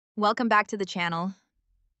Welcome back to the channel.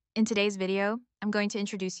 In today's video, I'm going to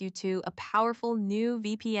introduce you to a powerful new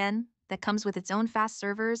VPN that comes with its own fast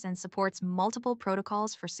servers and supports multiple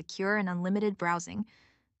protocols for secure and unlimited browsing.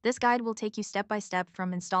 This guide will take you step by step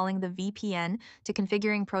from installing the VPN to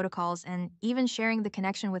configuring protocols and even sharing the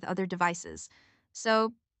connection with other devices.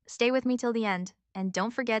 So stay with me till the end, and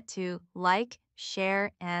don't forget to like,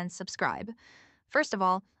 share, and subscribe. First of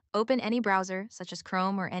all, open any browser, such as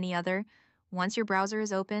Chrome or any other. Once your browser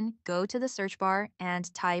is open, go to the search bar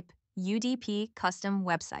and type UDP custom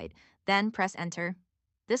website, then press enter.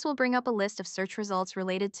 This will bring up a list of search results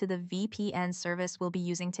related to the VPN service we'll be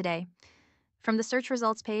using today. From the search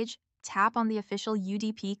results page, tap on the official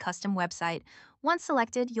UDP custom website. Once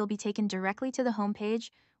selected, you'll be taken directly to the homepage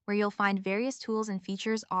where you'll find various tools and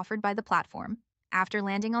features offered by the platform. After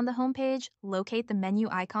landing on the homepage, locate the menu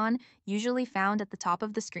icon, usually found at the top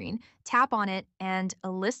of the screen, tap on it, and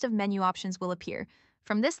a list of menu options will appear.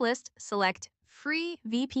 From this list, select Free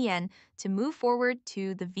VPN to move forward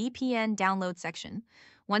to the VPN download section.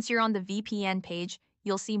 Once you're on the VPN page,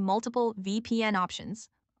 you'll see multiple VPN options.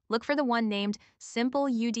 Look for the one named Simple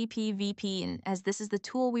UDP VPN, as this is the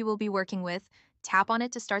tool we will be working with. Tap on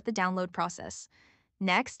it to start the download process.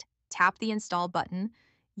 Next, tap the Install button.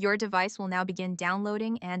 Your device will now begin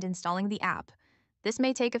downloading and installing the app. This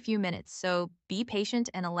may take a few minutes, so be patient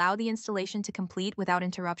and allow the installation to complete without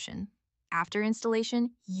interruption. After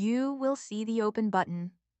installation, you will see the Open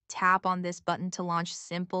button. Tap on this button to launch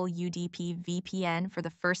Simple UDP VPN for the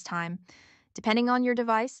first time. Depending on your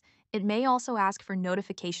device, it may also ask for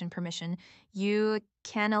notification permission. You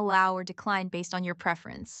can allow or decline based on your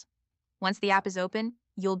preference. Once the app is open,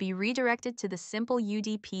 you'll be redirected to the Simple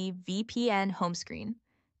UDP VPN home screen.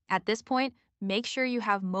 At this point, make sure you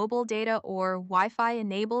have mobile data or Wi-Fi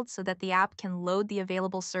enabled so that the app can load the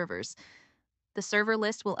available servers. The server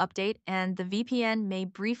list will update and the VPN may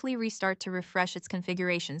briefly restart to refresh its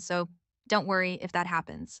configuration, so don't worry if that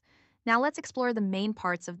happens. Now let's explore the main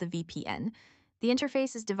parts of the VPN. The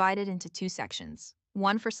interface is divided into two sections,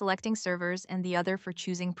 one for selecting servers and the other for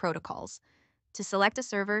choosing protocols. To select a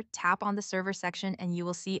server, tap on the server section and you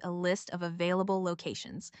will see a list of available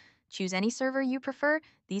locations. Choose any server you prefer.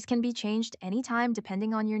 These can be changed anytime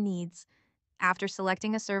depending on your needs. After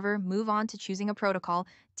selecting a server, move on to choosing a protocol,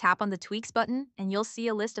 tap on the Tweaks button, and you'll see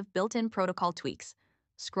a list of built-in protocol tweaks.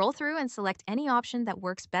 Scroll through and select any option that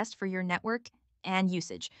works best for your network and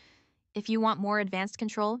usage. If you want more advanced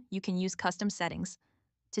control, you can use custom settings.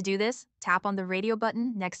 To do this, tap on the radio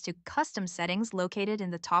button next to Custom Settings located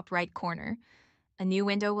in the top right corner. A new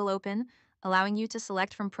window will open, allowing you to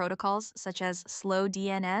select from protocols such as slow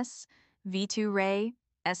DNS, V2Ray,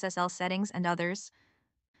 SSL settings, and others.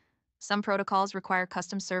 Some protocols require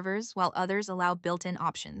custom servers, while others allow built-in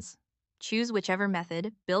options. Choose whichever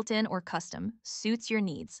method, built-in or custom, suits your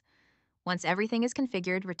needs. Once everything is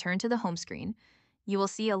configured, return to the home screen. You will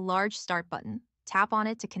see a large Start button. Tap on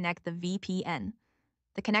it to connect the VPN.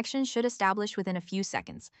 The connection should establish within a few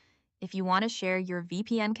seconds. If you want to share your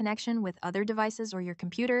VPN connection with other devices or your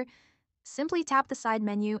computer, simply tap the side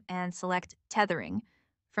menu and select Tethering.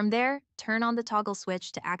 From there, turn on the toggle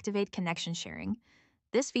switch to activate connection sharing.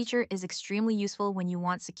 This feature is extremely useful when you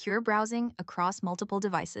want secure browsing across multiple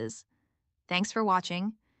devices. Thanks for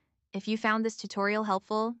watching. If you found this tutorial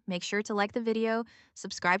helpful, make sure to like the video,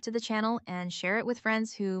 subscribe to the channel, and share it with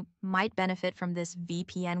friends who might benefit from this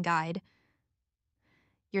VPN guide.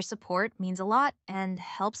 Your support means a lot and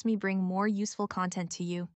helps me bring more useful content to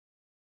you.